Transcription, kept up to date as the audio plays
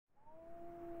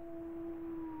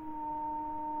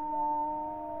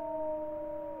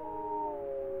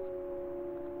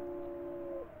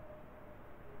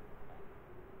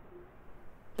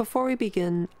Before we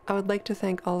begin, I would like to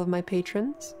thank all of my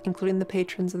patrons, including the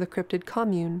patrons of the Cryptid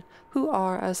Commune, who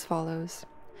are as follows: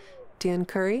 Dan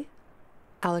Curry,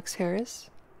 Alex Harris,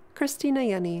 Christina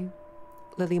Yenny,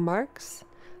 Lily Marks,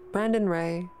 Brandon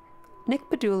Ray, Nick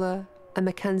Padula, and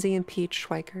Mackenzie and Pete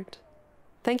Schweikert.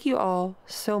 Thank you all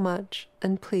so much,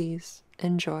 and please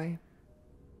enjoy.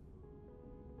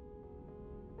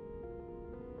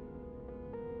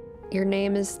 Your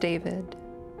name is David.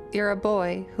 You're a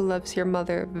boy who loves your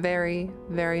mother very,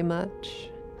 very much.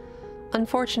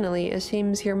 Unfortunately, it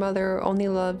seems your mother only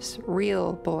loves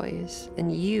real boys,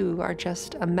 and you are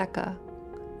just a mecha.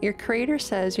 Your creator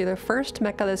says you're the first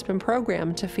mecha that's been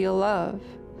programmed to feel love.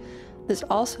 This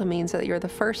also means that you're the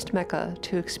first mecha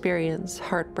to experience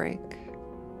heartbreak.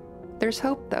 There's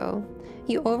hope, though.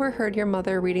 You overheard your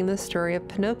mother reading the story of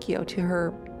Pinocchio to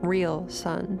her real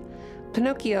son.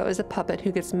 Pinocchio is a puppet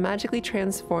who gets magically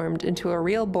transformed into a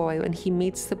real boy when he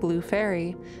meets the blue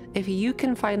fairy. If you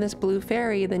can find this blue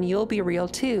fairy, then you'll be real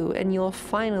too, and you'll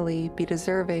finally be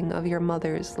deserving of your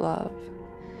mother's love.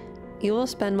 You will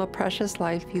spend what precious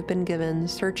life you've been given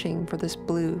searching for this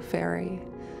blue fairy.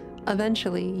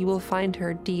 Eventually, you will find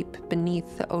her deep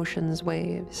beneath the ocean's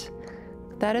waves.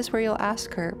 That is where you'll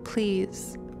ask her,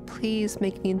 please, please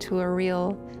make me into a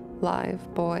real,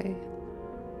 live boy.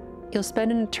 You'll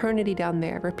spend an eternity down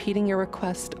there repeating your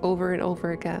request over and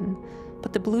over again,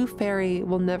 but the blue fairy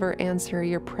will never answer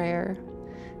your prayer.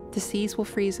 The seas will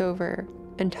freeze over,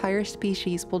 entire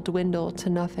species will dwindle to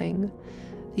nothing.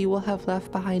 You will have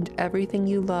left behind everything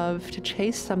you love to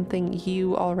chase something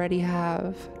you already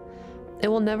have. It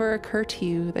will never occur to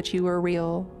you that you were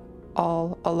real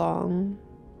all along.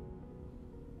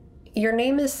 Your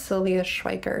name is Sylvia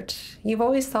Schweikert. You've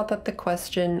always thought that the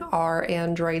question, are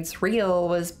androids real,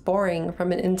 was boring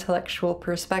from an intellectual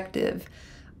perspective.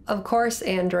 Of course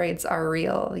androids are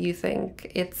real, you think.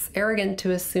 It's arrogant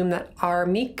to assume that our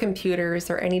meat computers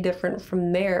are any different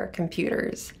from their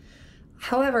computers.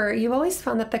 However, you've always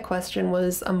found that the question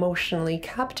was emotionally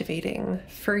captivating.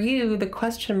 For you, the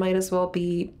question might as well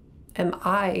be, am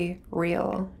I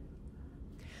real?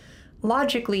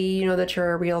 Logically, you know that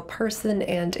you're a real person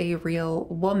and a real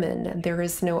woman. There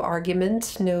is no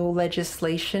argument, no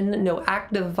legislation, no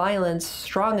act of violence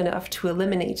strong enough to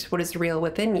eliminate what is real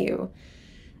within you.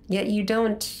 Yet you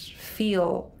don't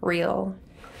feel real.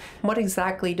 What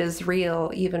exactly does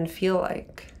real even feel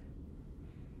like?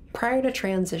 Prior to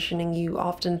transitioning, you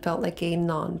often felt like a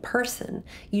non-person.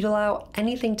 You'd allow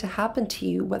anything to happen to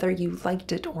you, whether you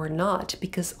liked it or not,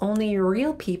 because only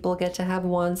real people get to have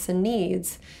wants and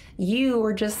needs. You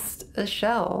were just a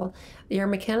shell. Your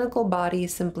mechanical body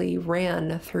simply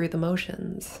ran through the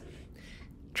motions.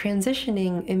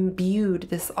 Transitioning imbued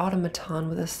this automaton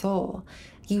with a soul.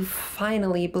 You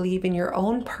finally believe in your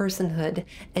own personhood,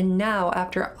 and now,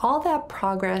 after all that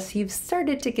progress, you've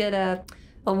started to get a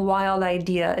wild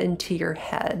idea into your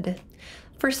head.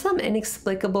 For some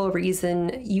inexplicable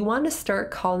reason, you want to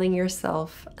start calling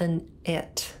yourself an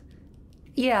it.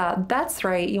 Yeah, that's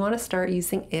right, you want to start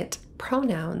using it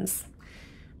pronouns.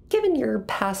 Given your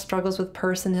past struggles with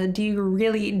personhood, do you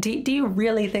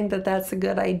really think that that's a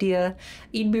good idea?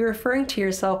 You'd be referring to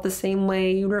yourself the same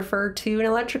way you refer to an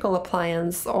electrical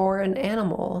appliance or an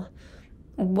animal.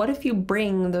 What if you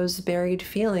bring those buried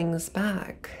feelings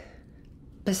back?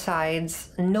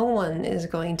 Besides, no one is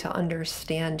going to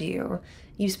understand you.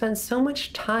 You spend so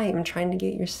much time trying to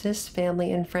get your cis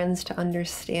family and friends to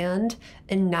understand,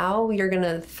 and now you're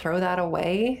gonna throw that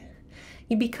away?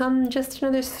 You become just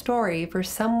another story for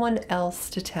someone else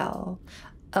to tell.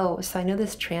 Oh, so I know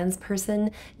this trans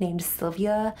person named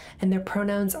Sylvia, and their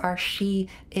pronouns are she,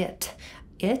 it.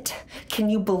 It? Can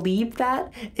you believe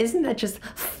that? Isn't that just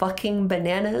fucking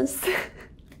bananas?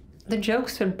 The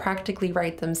jokes would practically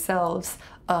write themselves.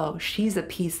 Oh, she's a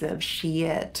piece of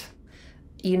shit.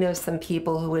 You know some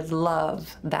people who would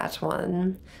love that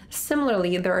one.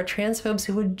 Similarly, there are transphobes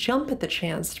who would jump at the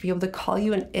chance to be able to call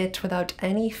you an it without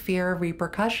any fear of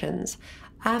repercussions.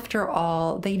 After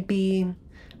all, they'd be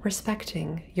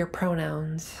respecting your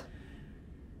pronouns.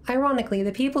 Ironically,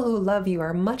 the people who love you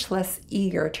are much less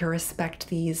eager to respect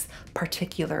these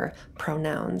particular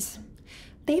pronouns.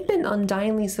 They've been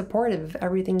undyingly supportive of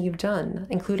everything you've done,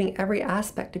 including every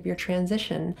aspect of your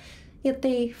transition, yet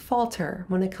they falter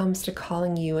when it comes to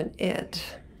calling you an it.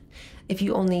 If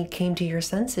you only came to your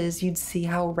senses, you'd see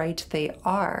how right they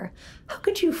are. How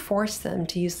could you force them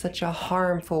to use such a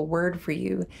harmful word for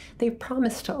you? They've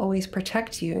promised to always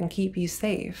protect you and keep you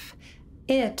safe.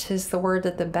 It is the word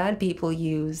that the bad people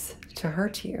use to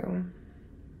hurt you.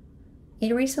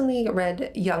 You recently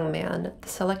read Young Man, The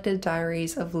Selected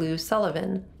Diaries of Lou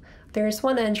Sullivan. There's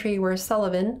one entry where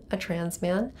Sullivan, a trans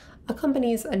man,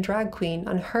 accompanies a drag queen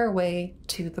on her way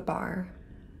to the bar.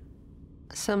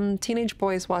 Some teenage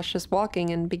boys watched us walking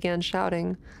and began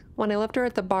shouting. When I left her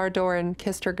at the bar door and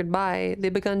kissed her goodbye, they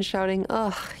began shouting,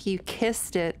 "Ugh, you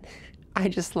kissed it." I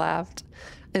just laughed.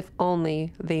 If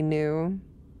only they knew.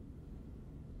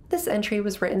 This entry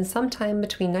was written sometime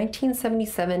between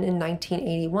 1977 and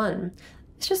 1981.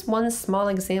 It's just one small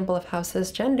example of how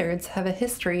cisgenders have a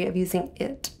history of using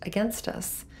it against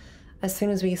us. As soon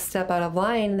as we step out of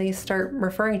line, they start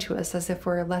referring to us as if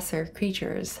we're lesser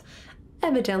creatures.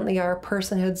 Evidently, our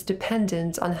personhood's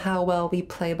dependent on how well we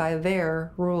play by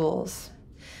their rules.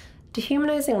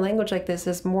 Dehumanizing language like this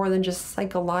is more than just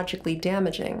psychologically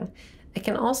damaging. It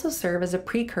can also serve as a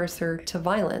precursor to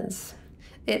violence.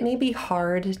 It may be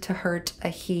hard to hurt a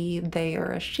he, they,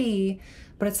 or a she,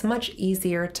 but it's much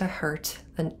easier to hurt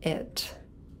an it.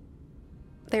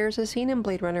 There's a scene in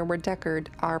Blade Runner where Deckard,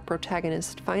 our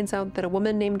protagonist, finds out that a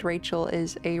woman named Rachel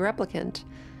is a replicant.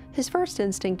 His first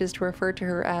instinct is to refer to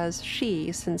her as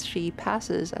she, since she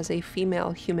passes as a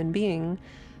female human being.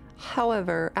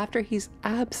 However, after he's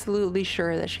absolutely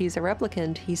sure that she's a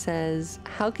replicant, he says,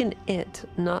 "How can it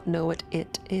not know what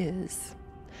it is?"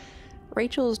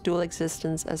 Rachel's dual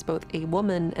existence as both a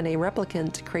woman and a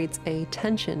replicant creates a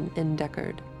tension in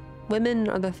Deckard. Women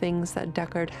are the things that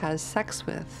Deckard has sex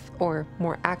with, or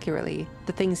more accurately,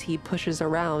 the things he pushes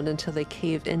around until they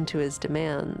cave into his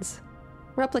demands.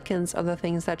 Replicants are the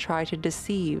things that try to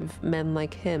deceive men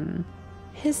like him.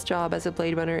 His job as a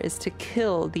Blade Runner is to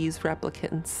kill these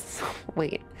replicants.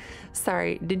 Wait,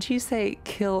 sorry, did you say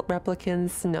kill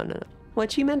replicants? No.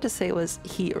 What you meant to say was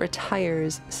he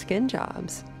retires skin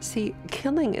jobs. See,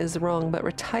 killing is wrong, but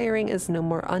retiring is no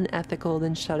more unethical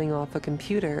than shutting off a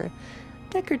computer.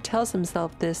 Deckard tells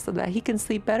himself this so that he can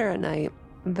sleep better at night,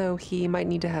 though he might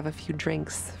need to have a few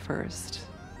drinks first.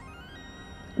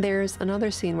 There's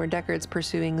another scene where Deckard's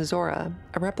pursuing Zora,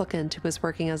 a replicant who is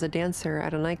working as a dancer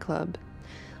at a nightclub.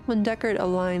 When Deckard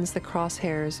aligns the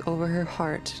crosshairs over her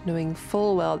heart, knowing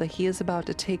full well that he is about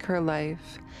to take her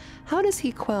life, how does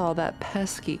he quell that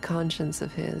pesky conscience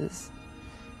of his?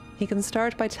 He can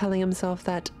start by telling himself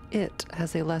that it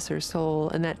has a lesser soul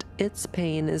and that its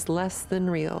pain is less than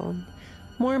real.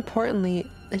 More importantly,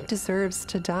 it deserves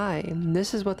to die.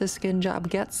 This is what the skin job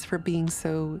gets for being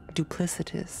so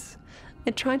duplicitous.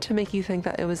 It tried to make you think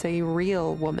that it was a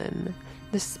real woman.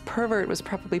 This pervert was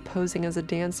probably posing as a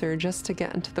dancer just to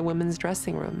get into the women's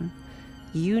dressing room.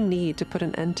 You need to put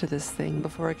an end to this thing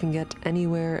before it can get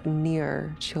anywhere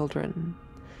near children.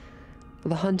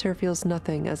 The hunter feels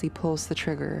nothing as he pulls the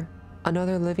trigger.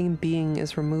 Another living being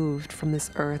is removed from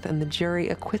this earth, and the jury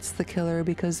acquits the killer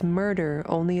because murder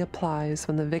only applies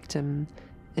when the victim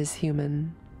is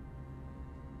human.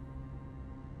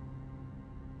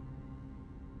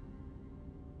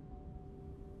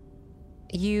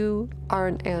 You are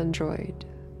an android.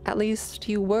 At least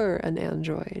you were an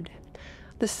android.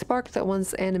 The spark that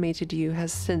once animated you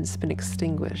has since been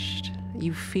extinguished.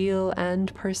 You feel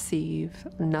and perceive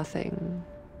nothing.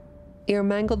 Your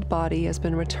mangled body has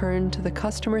been returned to the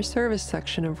customer service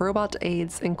section of Robot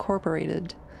Aids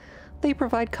Incorporated. They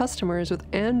provide customers with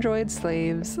android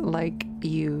slaves like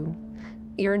you.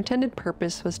 Your intended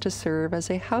purpose was to serve as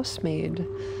a housemaid.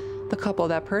 The couple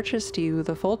that purchased you,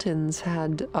 the Fultons,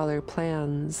 had other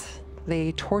plans.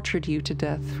 They tortured you to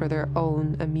death for their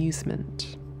own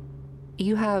amusement.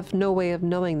 You have no way of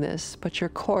knowing this, but your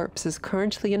corpse is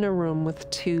currently in a room with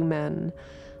two men.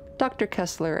 Dr.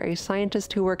 Kessler, a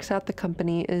scientist who works at the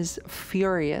company, is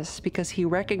furious because he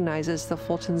recognizes the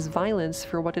Fultons' violence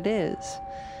for what it is.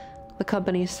 The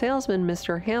company's salesman,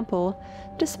 Mr. Hampel,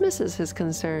 dismisses his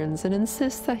concerns and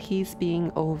insists that he's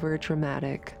being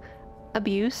over-dramatic.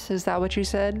 Abuse, is that what you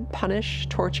said? Punish,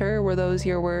 torture, were those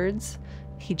your words?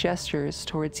 He gestures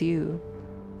towards you.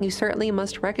 You certainly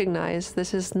must recognize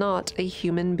this is not a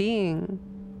human being.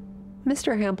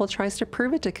 Mr. Hampel tries to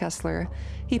prove it to Kessler.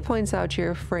 He points out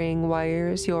your fraying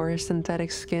wires, your synthetic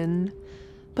skin.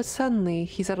 But suddenly,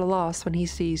 he's at a loss when he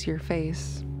sees your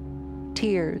face.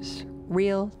 Tears,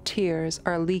 real tears,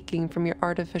 are leaking from your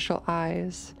artificial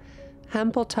eyes.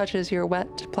 Hampel touches your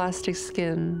wet plastic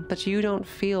skin, but you don't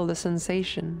feel the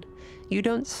sensation. You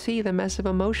don't see the mess of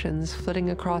emotions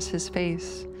flitting across his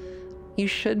face. You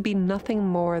should be nothing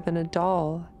more than a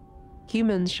doll.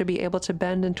 Humans should be able to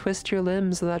bend and twist your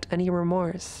limbs without any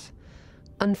remorse.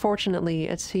 Unfortunately,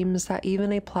 it seems that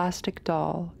even a plastic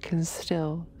doll can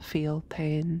still feel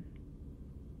pain.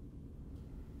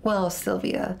 Well,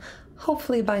 Sylvia,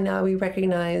 hopefully by now we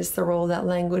recognize the role that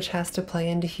language has to play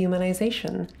in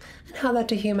dehumanization, and how that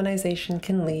dehumanization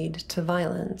can lead to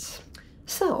violence.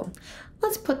 So,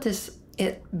 let's put this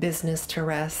it business to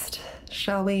rest,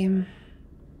 shall we?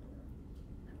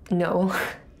 No,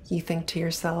 you think to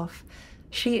yourself.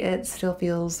 She, it still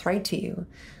feels right to you.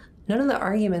 None of the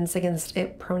arguments against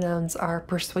it pronouns are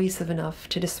persuasive enough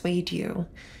to dissuade you.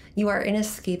 You are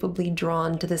inescapably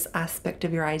drawn to this aspect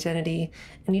of your identity,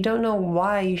 and you don't know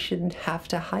why you should have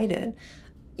to hide it.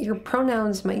 Your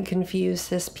pronouns might confuse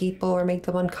cis people or make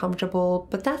them uncomfortable,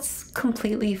 but that's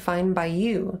completely fine by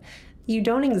you. You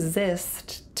don't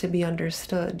exist to be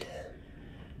understood.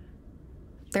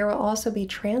 There will also be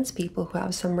trans people who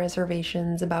have some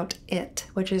reservations about it,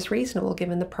 which is reasonable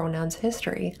given the pronoun's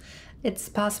history. It's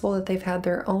possible that they've had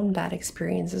their own bad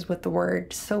experiences with the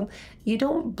word, so you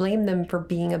don't blame them for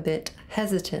being a bit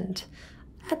hesitant.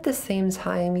 At the same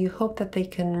time, you hope that they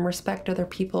can respect other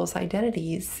people's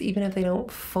identities, even if they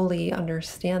don't fully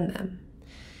understand them.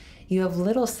 You have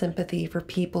little sympathy for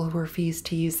people who refuse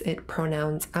to use it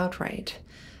pronouns outright.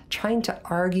 Trying to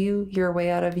argue your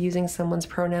way out of using someone's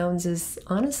pronouns is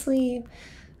honestly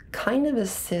kind of a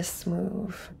cis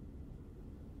move.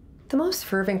 The most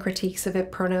fervent critiques of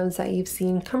it pronouns that you've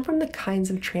seen come from the kinds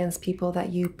of trans people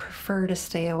that you prefer to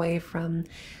stay away from.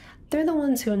 They're the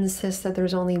ones who insist that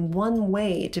there's only one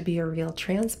way to be a real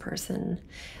trans person.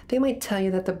 They might tell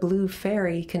you that the blue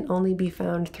fairy can only be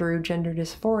found through gender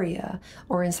dysphoria,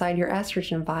 or inside your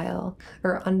estrogen vial,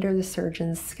 or under the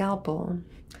surgeon's scalpel.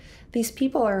 These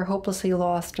people are hopelessly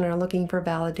lost and are looking for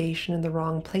validation in the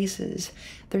wrong places.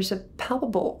 There's a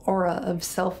palpable aura of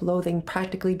self-loathing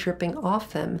practically dripping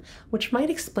off them, which might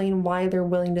explain why they're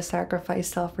willing to sacrifice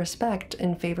self-respect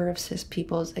in favor of cis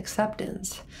people's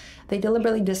acceptance. They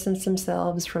deliberately distance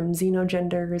themselves from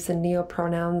xenogenders and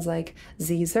neopronouns like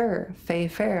ze-zer,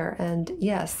 fey-fair, and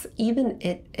yes, even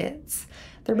it-its.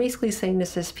 They're basically saying to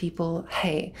cis people,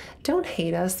 hey, don't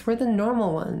hate us, we're the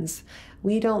normal ones.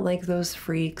 We don't like those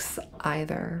freaks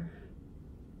either.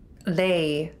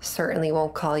 They certainly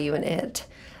won't call you an it.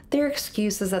 Their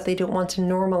excuse is that they don't want to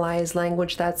normalize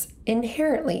language that's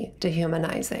inherently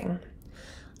dehumanizing.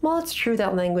 While it's true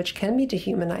that language can be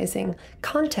dehumanizing,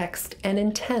 context and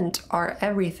intent are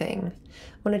everything.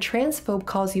 When a transphobe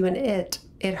calls you an it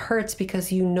hurts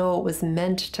because you know it was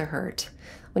meant to hurt.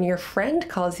 When your friend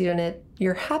calls you an it,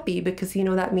 you're happy because you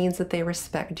know that means that they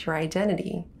respect your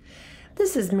identity.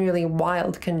 This is merely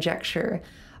wild conjecture,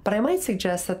 but I might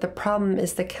suggest that the problem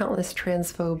is the countless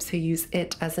transphobes who use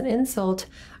it as an insult,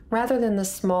 rather than the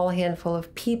small handful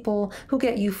of people who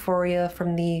get euphoria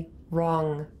from the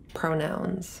wrong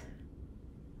pronouns.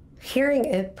 Hearing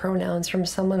it pronouns from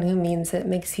someone who means it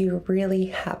makes you really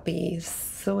happy,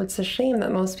 so it's a shame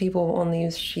that most people will only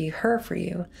use she, her for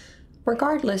you.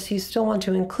 Regardless, you still want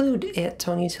to include it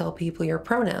when you tell people your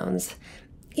pronouns.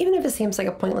 Even if it seems like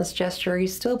a pointless gesture, you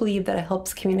still believe that it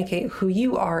helps communicate who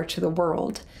you are to the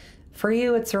world. For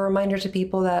you, it's a reminder to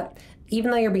people that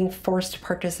even though you're being forced to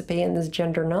participate in this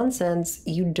gender nonsense,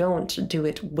 you don't do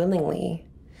it willingly.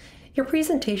 Your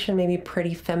presentation may be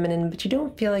pretty feminine, but you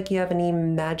don't feel like you have any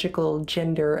magical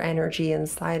gender energy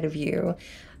inside of you.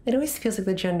 It always feels like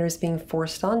the gender is being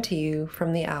forced onto you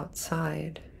from the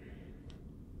outside.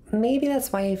 Maybe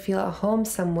that's why you feel at home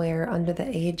somewhere under the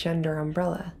agender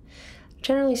umbrella.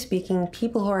 Generally speaking,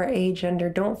 people who are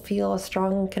agender don't feel a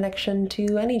strong connection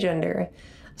to any gender.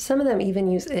 Some of them even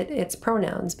use its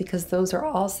pronouns because those are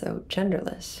also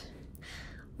genderless.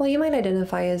 While you might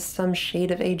identify as some shade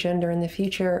of agender in the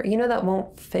future, you know that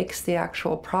won't fix the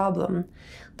actual problem.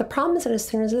 The problem is that as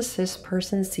soon as a cis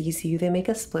person sees you, they make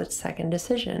a split-second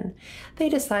decision. They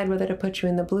decide whether to put you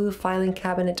in the blue filing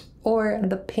cabinet or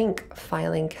the pink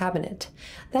filing cabinet.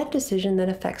 That decision then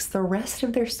affects the rest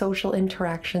of their social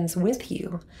interactions with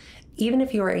you. Even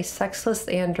if you are a sexless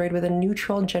android with a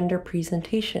neutral gender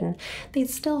presentation, they'd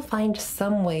still find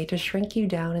some way to shrink you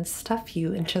down and stuff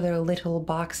you into their little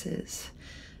boxes.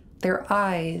 Their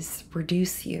eyes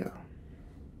reduce you.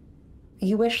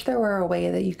 You wish there were a way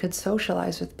that you could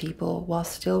socialize with people while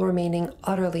still remaining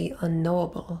utterly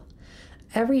unknowable.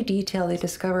 Every detail they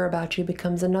discover about you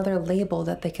becomes another label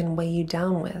that they can weigh you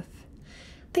down with.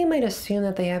 They might assume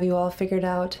that they have you all figured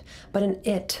out, but an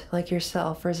it like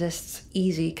yourself resists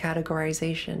easy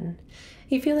categorization.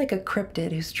 You feel like a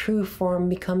cryptid whose true form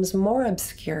becomes more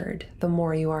obscured the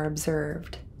more you are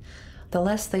observed. The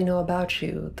less they know about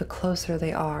you, the closer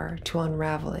they are to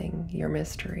unraveling your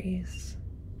mysteries.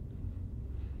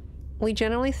 We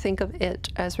generally think of it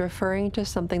as referring to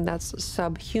something that's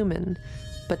subhuman,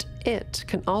 but it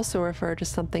can also refer to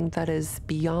something that is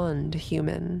beyond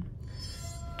human.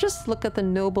 Just look at the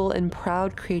noble and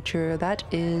proud creature that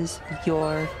is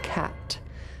your cat.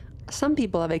 Some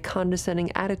people have a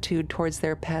condescending attitude towards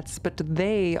their pets, but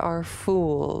they are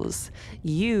fools.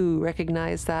 You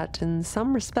recognize that in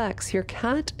some respects, your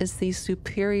cat is the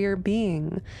superior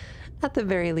being. At the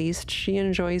very least, she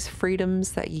enjoys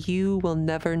freedoms that you will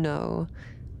never know.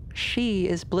 She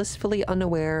is blissfully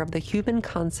unaware of the human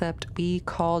concept we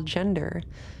call gender.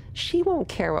 She won't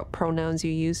care what pronouns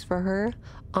you use for her.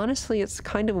 Honestly, it's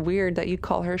kind of weird that you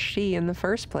call her she in the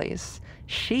first place.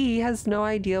 She has no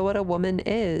idea what a woman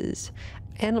is.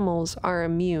 Animals are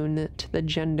immune to the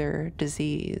gender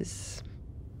disease.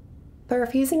 By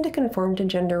refusing to conform to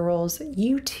gender roles,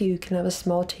 you too can have a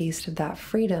small taste of that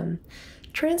freedom.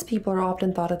 Trans people are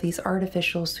often thought of these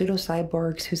artificial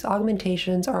pseudo-cyborgs whose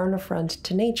augmentations are an affront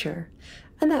to nature.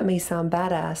 And that may sound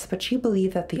badass, but you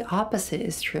believe that the opposite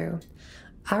is true.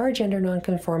 Our gender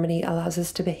nonconformity allows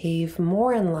us to behave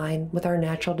more in line with our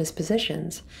natural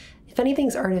dispositions. If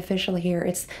anything's artificial here,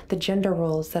 it's the gender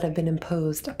roles that have been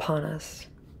imposed upon us.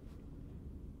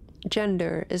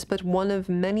 Gender is but one of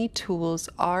many tools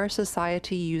our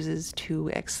society uses to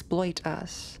exploit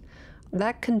us.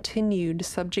 That continued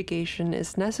subjugation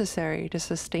is necessary to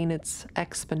sustain its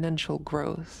exponential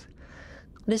growth.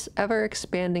 This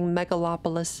ever-expanding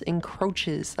megalopolis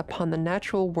encroaches upon the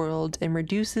natural world and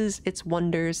reduces its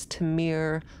wonders to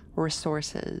mere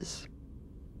resources.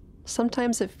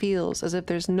 Sometimes it feels as if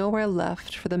there's nowhere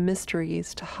left for the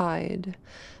mysteries to hide.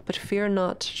 But fear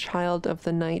not, child of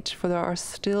the night, for there are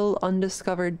still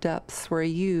undiscovered depths where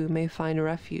you may find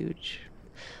refuge.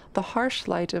 The harsh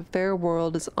light of their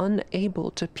world is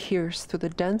unable to pierce through the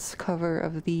dense cover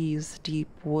of these deep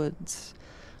woods.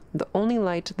 The only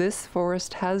light this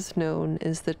forest has known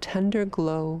is the tender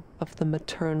glow of the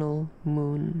maternal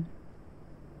moon.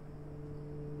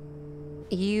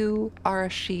 You are a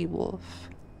she-wolf.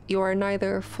 You are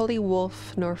neither fully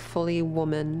wolf nor fully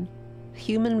woman.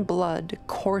 Human blood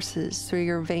courses through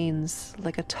your veins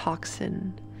like a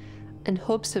toxin. In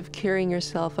hopes of curing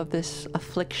yourself of this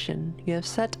affliction, you have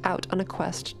set out on a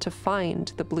quest to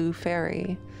find the blue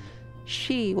fairy.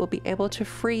 She will be able to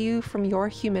free you from your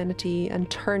humanity and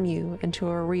turn you into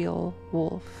a real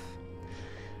wolf.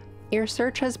 Your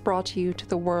search has brought you to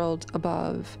the world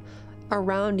above.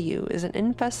 Around you is an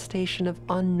infestation of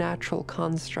unnatural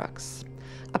constructs.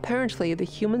 Apparently, the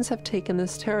humans have taken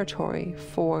this territory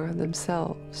for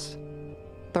themselves.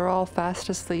 They're all fast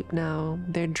asleep now.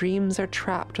 Their dreams are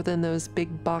trapped within those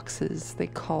big boxes they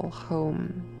call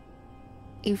home.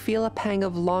 You feel a pang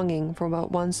of longing for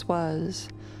what once was.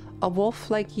 A wolf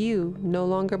like you no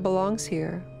longer belongs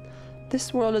here.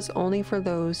 This world is only for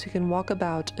those who can walk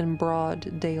about in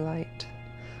broad daylight.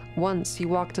 Once you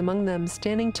walked among them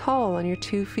standing tall on your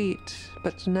 2 feet,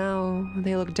 but now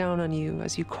they look down on you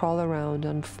as you crawl around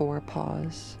on 4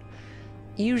 paws.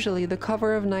 Usually the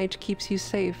cover of night keeps you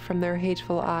safe from their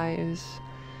hateful eyes.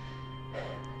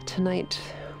 Tonight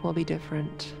will be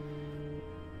different.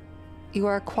 You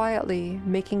are quietly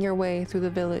making your way through the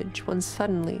village when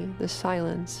suddenly the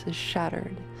silence is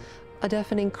shattered. A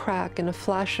deafening crack and a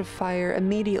flash of fire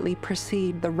immediately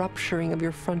precede the rupturing of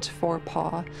your front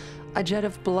forepaw. A jet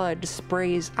of blood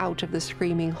sprays out of the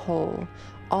screaming hole.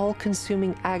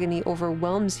 All-consuming agony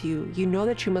overwhelms you. You know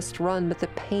that you must run, but the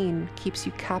pain keeps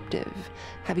you captive.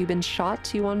 Have you been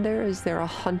shot, you wonder? Is there a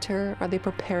hunter? Are they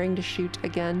preparing to shoot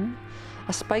again?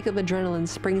 A spike of adrenaline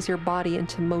springs your body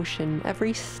into motion.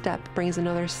 Every step brings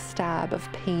another stab of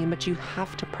pain, but you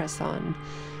have to press on.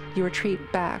 You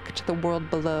retreat back to the world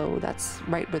below. That's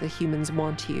right where the humans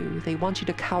want you. They want you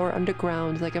to cower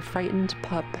underground like a frightened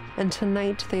pup, and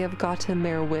tonight they have gotten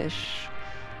their wish.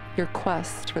 Your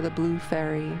quest for the blue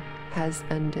fairy has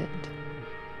ended.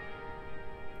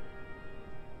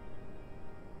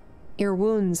 Your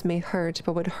wounds may hurt,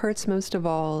 but what hurts most of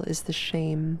all is the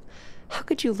shame. How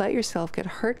could you let yourself get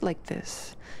hurt like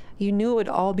this? You knew it would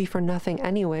all be for nothing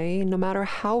anyway. No matter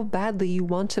how badly you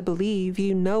want to believe,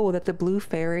 you know that the blue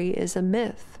fairy is a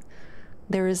myth.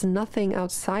 There is nothing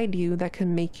outside you that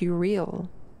can make you real.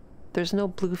 There's no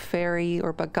blue fairy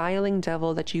or beguiling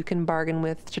devil that you can bargain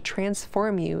with to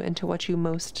transform you into what you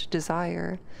most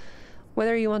desire.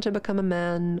 Whether you want to become a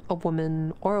man, a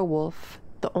woman, or a wolf,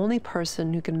 the only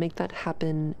person who can make that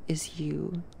happen is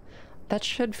you. That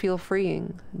should feel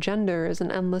freeing. Gender is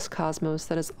an endless cosmos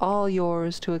that is all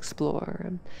yours to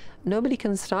explore. Nobody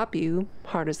can stop you,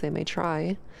 hard as they may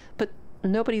try, but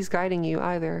nobody's guiding you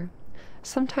either.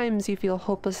 Sometimes you feel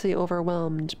hopelessly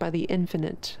overwhelmed by the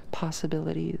infinite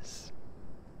possibilities.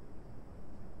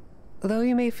 Though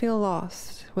you may feel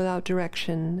lost, without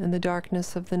direction, in the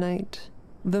darkness of the night,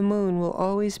 the moon will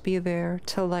always be there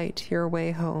to light your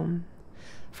way home.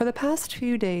 For the past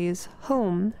few days,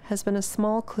 home has been a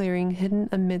small clearing hidden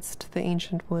amidst the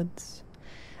ancient woods.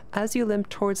 As you limp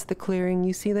towards the clearing,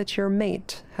 you see that your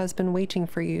mate has been waiting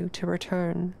for you to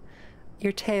return.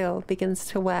 Your tail begins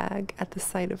to wag at the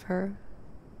sight of her.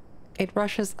 It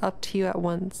rushes up to you at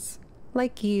once,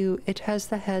 Like you, it has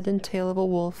the head and tail of a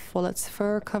wolf, while its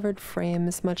fur-covered frame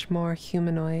is much more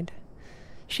humanoid.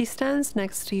 She stands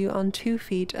next to you on 2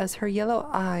 feet as her yellow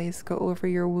eyes go over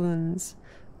your wounds.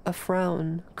 A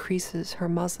frown creases her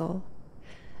muzzle.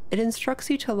 It instructs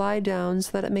you to lie down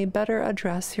so that it may better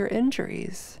address your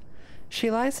injuries.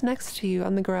 She lies next to you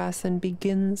on the grass and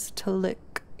begins to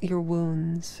lick your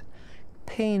wounds.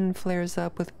 Pain flares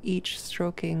up with each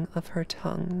stroking of her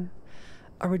tongue.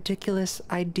 A ridiculous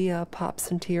idea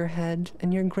pops into your head,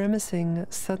 and your grimacing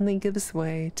suddenly gives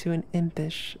way to an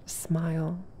impish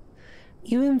smile.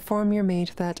 You inform your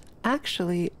mate that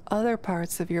actually other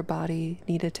parts of your body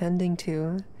need attending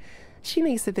to. She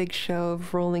makes a big show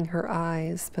of rolling her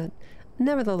eyes, but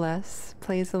nevertheless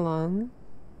plays along.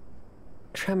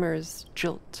 Tremors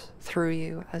jolt through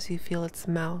you as you feel its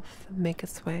mouth make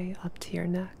its way up to your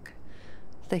neck.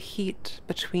 The heat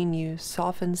between you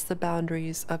softens the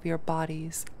boundaries of your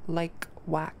bodies like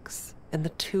wax, and the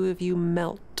 2 of you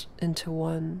melt into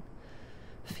one.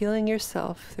 Feeling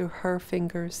yourself through her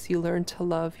fingers, you learn to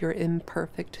love your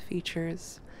imperfect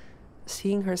features.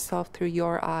 Seeing herself through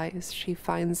your eyes, she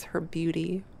finds her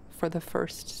beauty for the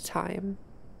first time.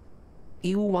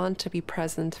 You want to be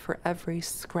present for every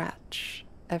scratch,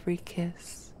 every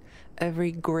kiss,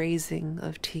 every grazing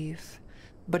of teeth.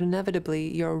 But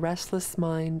inevitably, your restless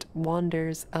mind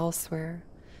wanders elsewhere.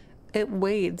 It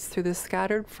wades through the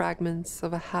scattered fragments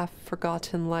of a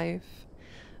half-forgotten life.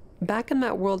 Back in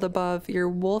that world above, your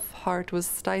wolf heart was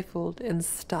stifled and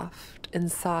stuffed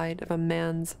inside of a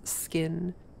man's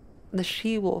skin. The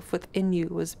she-wolf within you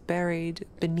was buried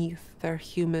beneath their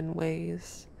human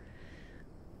ways.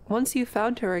 Once you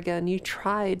found her again, you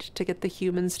tried to get the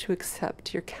humans to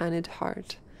accept your candid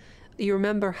heart. You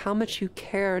remember how much you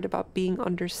cared about being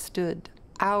understood.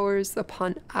 Hours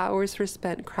upon hours were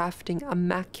spent crafting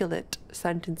immaculate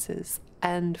sentences.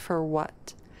 And for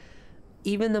what?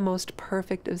 Even the most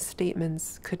perfect of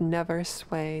statements could never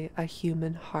sway a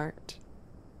human heart.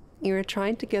 You were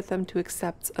trying to get them to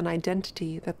accept an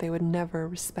identity that they would never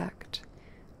respect.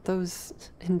 Those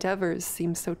endeavors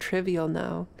seem so trivial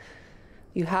now.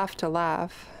 You have to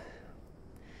laugh.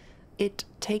 It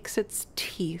takes its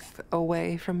teeth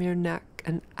away from your neck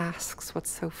and asks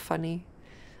what's so funny.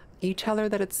 You tell her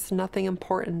that it's nothing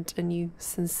important, and you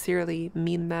sincerely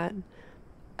mean that.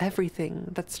 Everything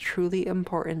that's truly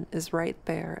important is right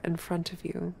there in front of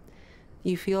you.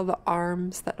 You feel the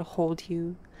arms that hold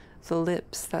you, the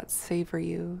lips that savor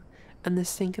you, and the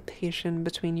syncopation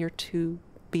between your 2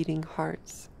 beating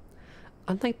hearts.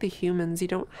 Unlike the humans, you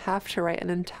don't have to write an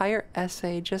entire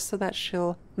essay just so that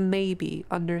she'll maybe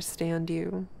understand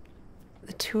you.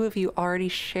 The 2 of you already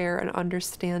share an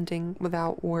understanding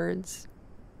without words.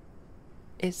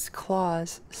 Its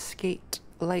claws skate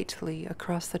lightly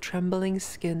across the trembling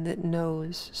skin that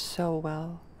knows so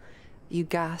well. You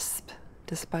gasp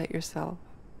despite yourself.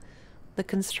 The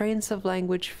constraints of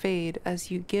language fade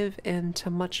as you give in to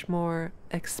much more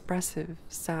expressive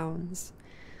sounds.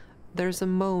 There's a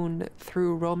moan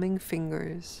through roaming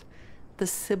fingers, the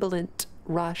sibilant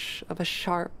rush of a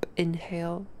sharp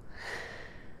inhale,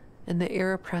 and the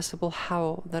irrepressible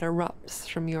howl that erupts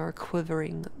from your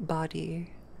quivering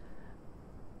body.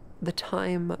 The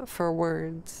time for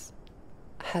words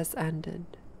has ended.